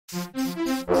Hi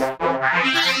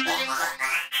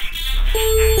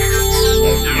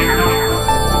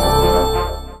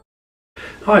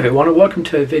everyone, and welcome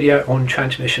to a video on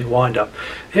transmission wind-up.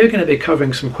 Here we're going to be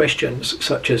covering some questions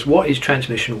such as what is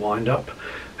transmission wind-up,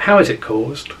 how is it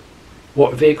caused,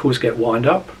 what vehicles get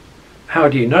wind-up, how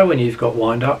do you know when you've got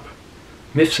wind-up,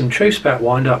 myths and truths about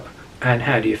wind-up, and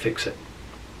how do you fix it.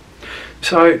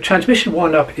 So transmission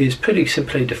wind-up is pretty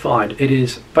simply defined. It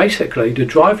is basically the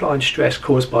driveline stress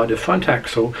caused by the front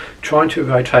axle trying to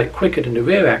rotate quicker than the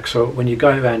rear axle when you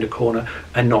go around a corner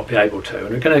and not be able to.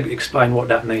 And we're going to explain what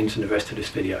that means in the rest of this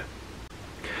video.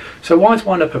 So why is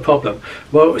wind-up a problem?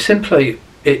 Well, simply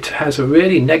it has a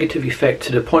really negative effect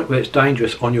to the point where it's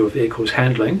dangerous on your vehicle's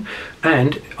handling,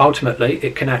 and ultimately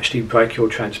it can actually break your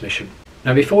transmission.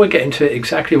 Now before we get into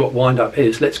exactly what wind-up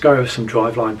is, let's go over some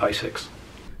driveline basics.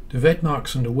 The red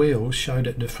marks on the wheels show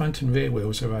that the front and rear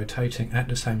wheels are rotating at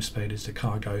the same speed as the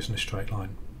car goes in a straight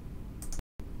line.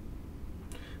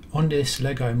 On this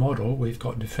Lego model we've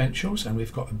got differentials, and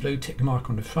we've got a blue tick mark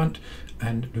on the front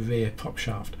and the rear prop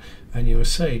shaft, and you'll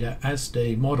see that as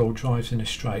the model drives in a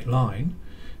straight line,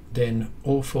 then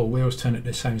all four wheels turn at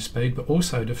the same speed, but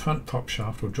also the front prop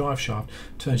shaft or drive shaft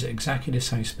turns at exactly the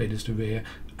same speed as the rear,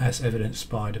 as evidenced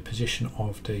by the position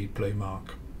of the blue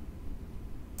mark.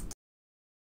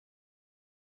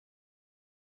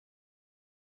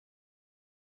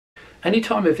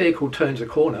 Anytime a vehicle turns a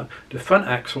corner, the front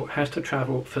axle has to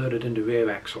travel further than the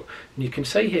rear axle. And you can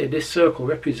see here this circle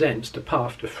represents the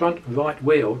path the front right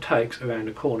wheel takes around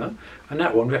the corner, and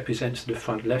that one represents the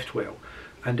front left wheel.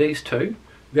 And these two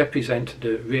represent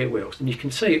the rear wheels. And you can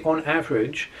see on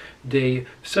average the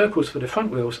circles for the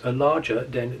front wheels are larger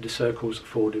than the circles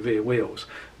for the rear wheels.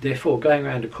 Therefore, going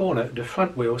around a corner, the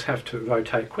front wheels have to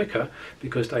rotate quicker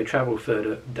because they travel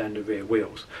further than the rear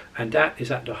wheels. And that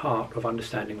is at the heart of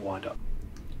understanding wind-up.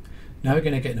 Now we're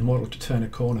going to get the model to turn a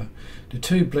corner. The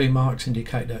two blue marks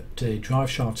indicate that the drive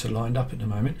shafts are lined up at the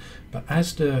moment, but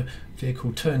as the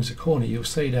vehicle turns a corner, you'll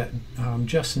see that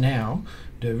just now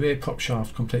the rear prop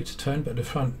shaft completes a turn, but the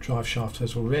front drive shaft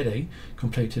has already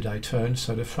completed a turn,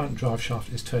 so the front drive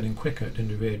shaft is turning quicker than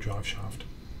the rear drive shaft.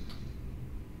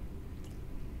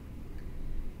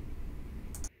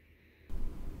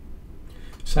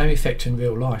 Same effect in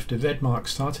real life. The red mark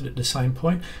started at the same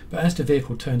point, but as the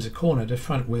vehicle turns a corner, the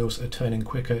front wheels are turning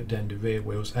quicker than the rear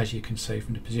wheels, as you can see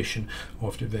from the position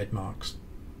of the red marks.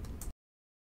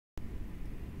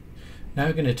 Now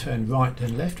we're going to turn right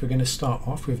then left. We're going to start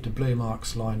off with the blue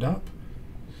marks lined up,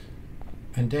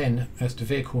 and then as the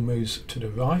vehicle moves to the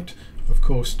right, of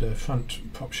course the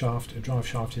front prop shaft, the drive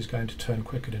shaft, is going to turn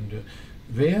quicker than the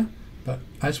rear. But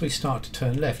as we start to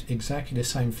turn left, exactly the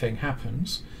same thing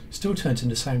happens. Still turns in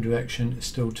the same direction,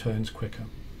 still turns quicker.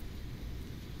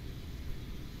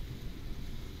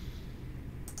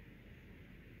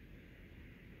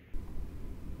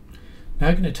 Now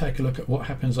we're going to take a look at what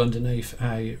happens underneath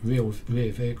a rear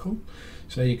vehicle.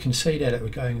 So you can see there that we're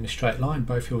going in a straight line,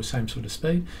 both wheels same sort of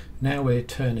speed. Now we're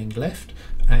turning left,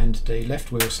 and the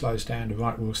left wheel slows down, the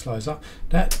right wheel slows up.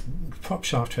 That prop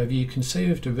shaft, however, you can see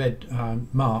with the red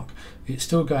mark, it's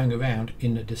still going around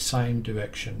in the same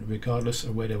direction, regardless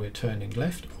of whether we're turning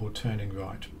left or turning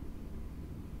right.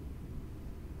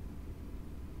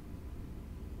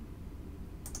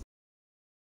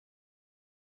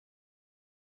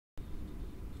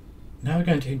 Now we're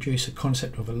going to introduce a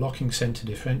concept of a locking centre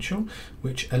differential,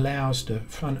 which allows the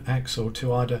front axle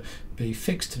to either be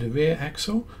fixed to the rear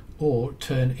axle or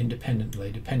turn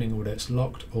independently, depending on whether it's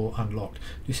locked or unlocked.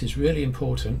 This is really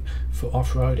important for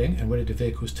off-roading and whether the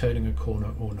vehicle is turning a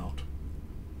corner or not.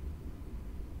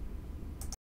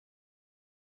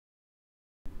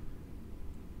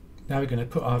 Now we're going to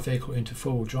put our vehicle into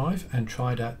four-wheel drive and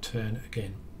try that turn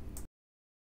again.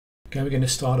 Okay, we're going to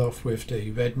start off with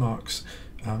the red marks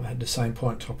at the same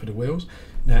point, top of the wheels.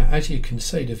 Now as you can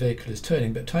see, the vehicle is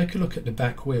turning, but take a look at the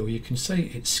back wheel. You can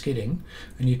see it's skidding,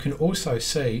 and you can also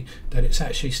see that it's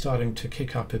actually starting to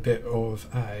kick up a bit of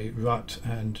a rut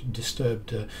and disturb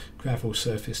the gravel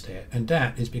surface there, and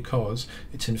that is because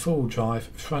it's in four-wheel drive.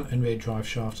 Front and rear drive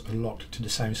shafts are locked to the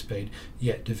same speed,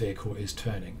 yet the vehicle is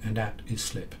turning, and that is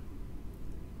slip.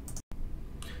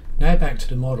 Now back to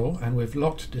the model, and we've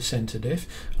locked the centre diff,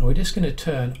 and we're just going to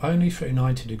turn only through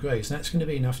 90 degrees, and that's going to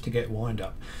be enough to get wind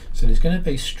up. So there's going to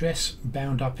be stress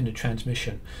bound up in the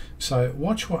transmission. So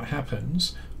watch what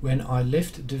happens when I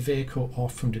lift the vehicle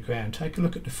off from the ground. Take a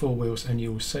look at the four wheels and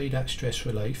you'll see that stress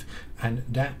relief, and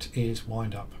that is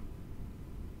wind up.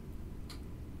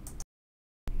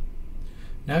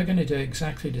 Now we're going to do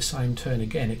exactly the same turn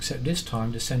again, except this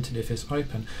time the centre diff is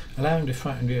open, allowing the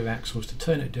front and rear axles to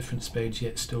turn at different speeds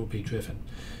yet still be driven.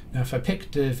 Now if I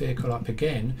pick the vehicle up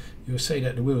again, you'll see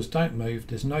that the wheels don't move,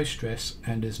 there's no stress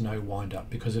and there's no wind up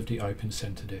because of the open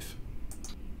centre diff.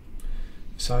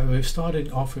 So we've started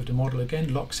off with the model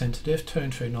again, lock centre diff,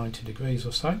 turn through 90 degrees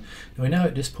or so. And we know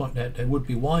at this point that there would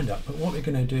be wind up, but what we're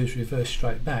going to do is reverse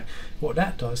straight back. What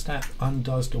that does, that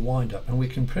undoes the wind up, and we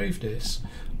can prove this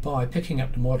by picking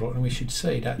up the model, and we should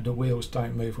see that the wheels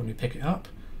don't move when we pick it up,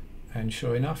 and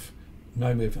sure enough,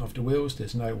 no movement of the wheels,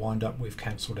 there's no wind up, we've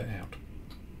cancelled it out.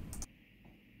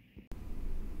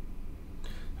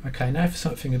 Okay, now for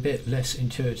something a bit less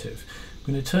intuitive.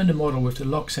 I'm going to turn the model with the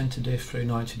lock centre diff through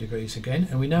 90 degrees again,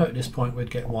 and we know at this point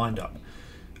we'd get wind up.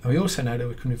 And we also know that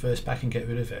we can reverse back and get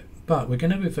rid of it. But we're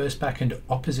going to reverse back in the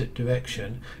opposite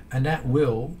direction, and that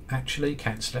will actually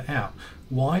cancel it out.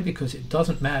 Why? Because it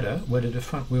doesn't matter whether the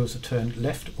front wheels are turned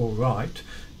left or right,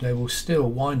 they will still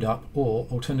wind up or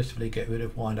alternatively get rid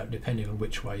of wind up depending on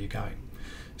which way you're going.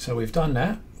 So we've done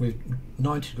that, we've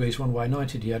 90 degrees one way,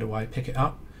 90 the other way, pick it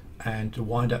up, and the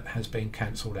wind up has been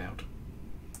cancelled out.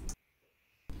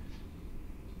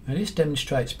 Now this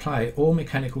demonstrates play. All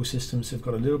mechanical systems have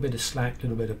got a little bit of slack, a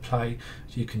little bit of play,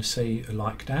 as you can see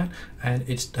like that, and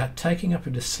it's that taking up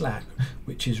of the slack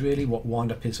which is really what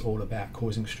wind up is all about,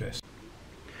 causing stress.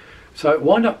 So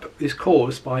wind up is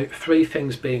caused by three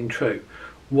things being true.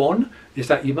 One is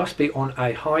that you must be on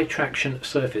a high traction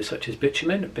surface such as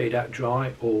bitumen, be that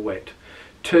dry or wet.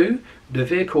 Two, the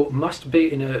vehicle must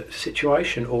be in a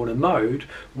situation or in a mode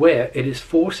where it is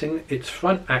forcing its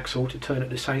front axle to turn at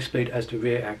the same speed as the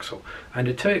rear axle. And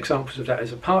the two examples of that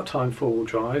is a part-time four-wheel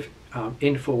drive,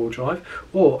 in four-wheel drive,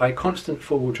 or a constant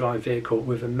four-wheel drive vehicle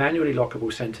with a manually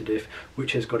lockable centre diff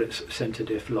which has got its centre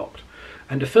diff locked.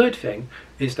 And the third thing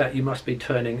is that you must be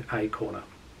turning a corner.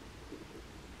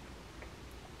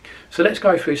 So let's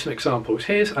go through some examples.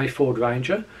 Here's a Ford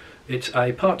Ranger. It's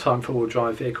a part-time four-wheel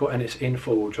drive vehicle and it's in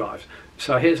four-wheel drive.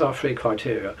 So here's our three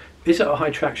criteria. Is it a high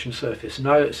traction surface?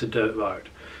 No, it's a dirt road.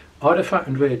 Are the front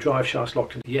and rear drive shafts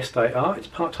locked in? Yes, they are. It's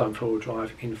part-time four-wheel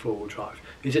drive in four-wheel drive.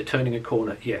 Is it turning a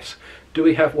corner? Yes. Do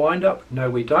we have wind-up? No,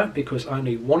 we don't, because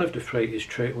only one of the three is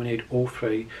true. We need all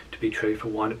three to be true for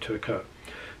wind-up to occur.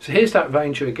 So here's that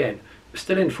Ranger again,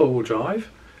 still in four-wheel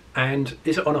drive. And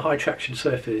is it on a high traction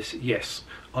surface? Yes.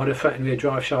 Are the front and rear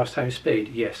drive shafts same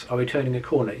speed? Yes. Are we turning a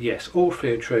corner? Yes. All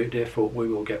three are true, therefore we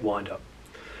will get wind up.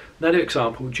 Another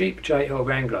example, Jeep JL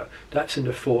Wrangler. That's in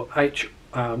the 4H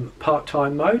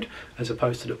part-time mode as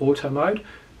opposed to the auto mode.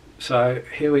 So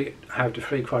here we have the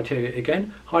three criteria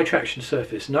again. High traction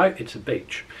surface? No, it's a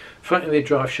beach. Front and rear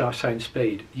drive shaft same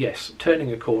speed? Yes.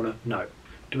 Turning a corner? No.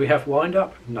 Do we have wind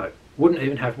up? No. Wouldn't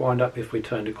even have wind up if we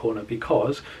turned a corner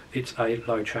because it's a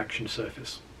low traction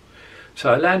surface.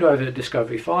 So Land Rover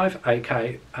Discovery 5,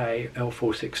 aka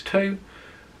L462,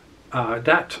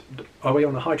 are we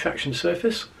on a high traction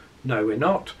surface? No, we're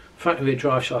not. Front and rear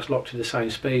drive shafts locked to the same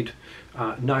speed?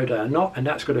 No, they are not, and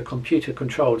that's got a computer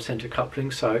controlled centre coupling,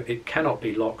 so it cannot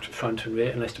be locked front and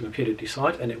rear unless the computer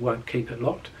decides, and it won't keep it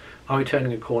locked. Are we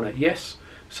turning a corner? Yes,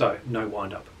 so no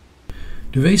wind up.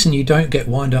 The reason you don't get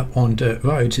wind up on dirt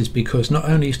roads is because not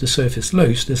only is the surface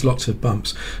loose, there's lots of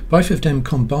bumps. Both of them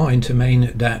combine to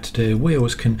mean that the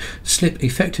wheels can slip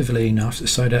effectively enough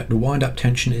so that the wind up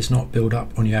tension is not built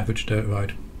up on your average dirt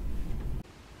road.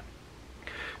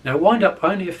 Now wind up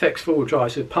only affects four-wheel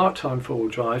drives with part-time four-wheel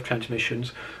drive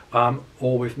transmissions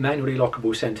or with manually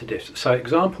lockable centre diffs. So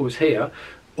examples here,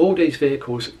 all these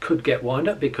vehicles could get wind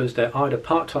up because they're either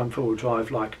part-time four-wheel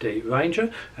drive like the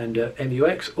Ranger and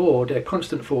MUX, or they're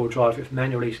constant four-wheel drive with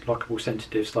manually lockable centre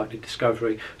diffs like the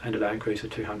Discovery and the Land Cruiser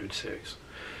 200 series.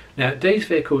 Now these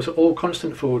vehicles are all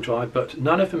constant four-wheel drive, but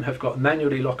none of them have got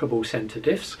manually lockable centre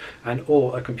diffs and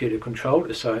or are computer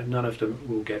controlled, so none of them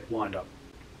will get wind up.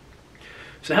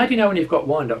 So how do you know when you've got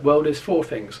wind up? Well, there's four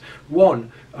things.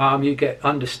 One, you get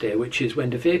understeer, which is when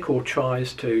the vehicle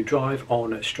tries to drive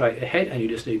on straight ahead and you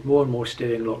just need more and more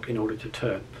steering lock in order to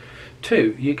turn.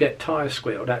 Two, you get tyre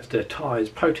squeal. That's the tyres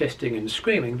protesting and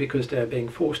screaming because they're being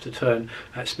forced to turn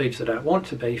at speeds they don't want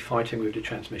to be, fighting with the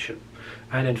transmission.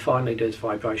 And then finally there's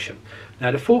vibration.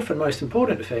 Now the fourth and most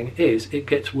important thing is it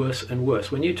gets worse and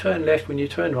worse. When you turn left, when you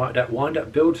turn right, that wind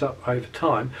up builds up over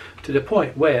time to the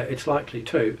point where it's likely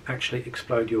to actually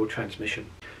explode your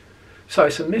transmission. So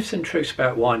some myths and truths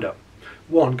about wind up.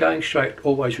 One, going straight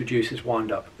always reduces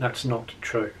wind up. That's not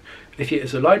true. If it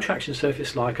is a low traction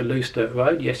surface like a loose dirt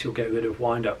road, yes, you'll get rid of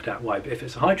wind up that way, but if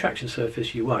it's a high traction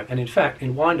surface, you won't. And in fact,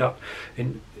 in wind up,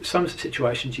 in some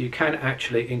situations, you can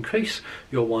actually increase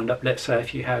your wind up. Let's say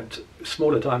if you had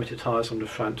smaller diameter tyres on the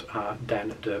front than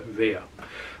the rear.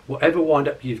 Whatever wind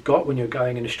up you've got when you're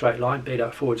going in a straight line, be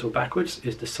that forwards or backwards,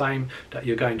 is the same that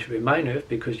you're going to remain with,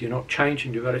 because you're not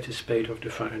changing the relative speed of the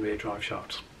front and rear drive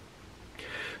shafts.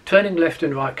 Turning left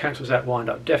and right cancels out wind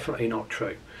up. Definitely not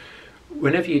true.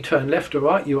 Whenever you turn left or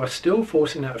right, you are still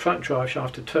forcing that front drive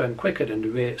shaft to turn quicker than the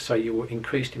rear, so you will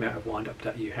increase the amount of wind up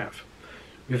that you have.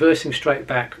 Reversing straight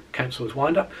back cancels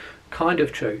wind up. Kind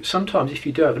of true. Sometimes if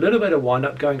you do have a little bit of wind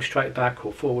up, going straight back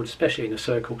or forward, especially in a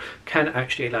circle, can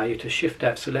actually allow you to shift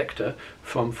that selector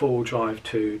from four-wheel drive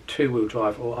to two-wheel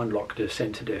drive or unlock the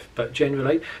centre diff. But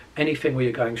generally, anything where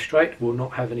you're going straight will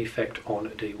not have an effect on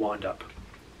the wind up.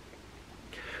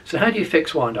 So how do you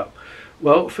fix wind up?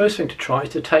 Well, first thing to try is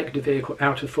to take the vehicle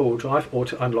out of four-wheel drive or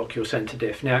to unlock your centre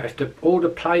diff. Now, if all the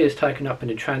play is taken up in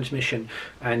the transmission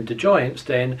and the joints,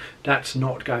 then that's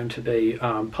not going to be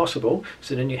possible.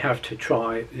 So then you have to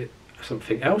try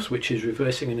something else, which is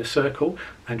reversing in a circle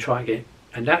and try again.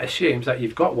 And that assumes that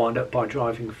you've got wind up by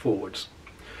driving forwards.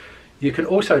 You can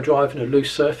also drive in a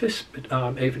loose surface,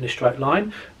 even a straight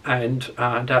line, and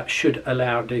that should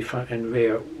allow the front and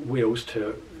rear wheels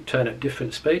to turn at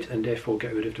different speeds and therefore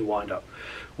get rid of the wind up.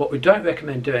 What we don't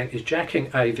recommend doing is jacking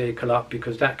a vehicle up,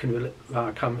 because that can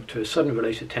come to a sudden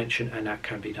release of tension and that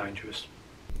can be dangerous.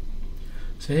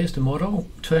 So here's the model,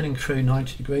 turning through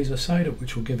 90 degrees or so,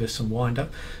 which will give us some wind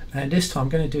up, and this time I'm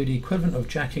going to do the equivalent of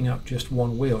jacking up just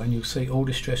one wheel, and you'll see all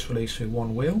the stress release through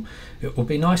one wheel. It will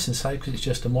be nice and safe because it's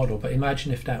just a model, but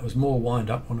imagine if that was more wind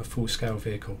up on a full-scale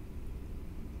vehicle.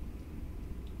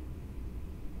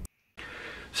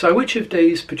 So which of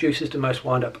these produces the most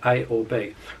wind up, A or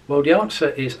B? Well, the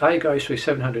answer is A goes through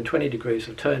 720 degrees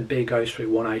of turn, B goes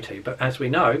through 180. But as we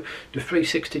know, the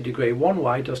 360 degree one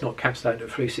way does not cancel out the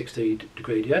 360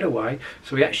 degree the other way,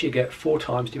 so we actually get 4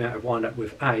 times the amount of wind up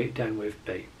with A than with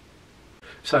B.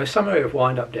 So summary of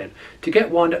wind up then. To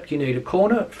get wind up you need a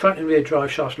corner, front and rear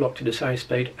drive shafts locked to the same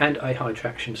speed, and a high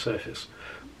traction surface.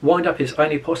 Wind up is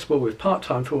only possible with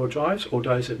part-time four-wheel drives or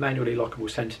those with manually lockable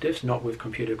centre diffs, not with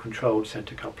computer controlled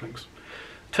centre couplings.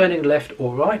 Turning left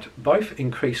or right both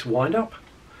increase wind up,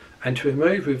 and to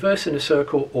remove, reverse in a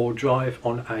circle or drive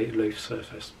on a loose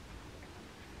surface.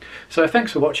 So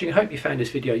thanks for watching. I hope you found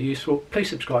this video useful. Please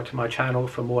subscribe to my channel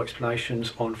for more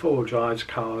explanations on four-wheel drives,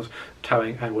 cars,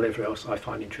 towing and whatever else I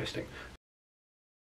find interesting.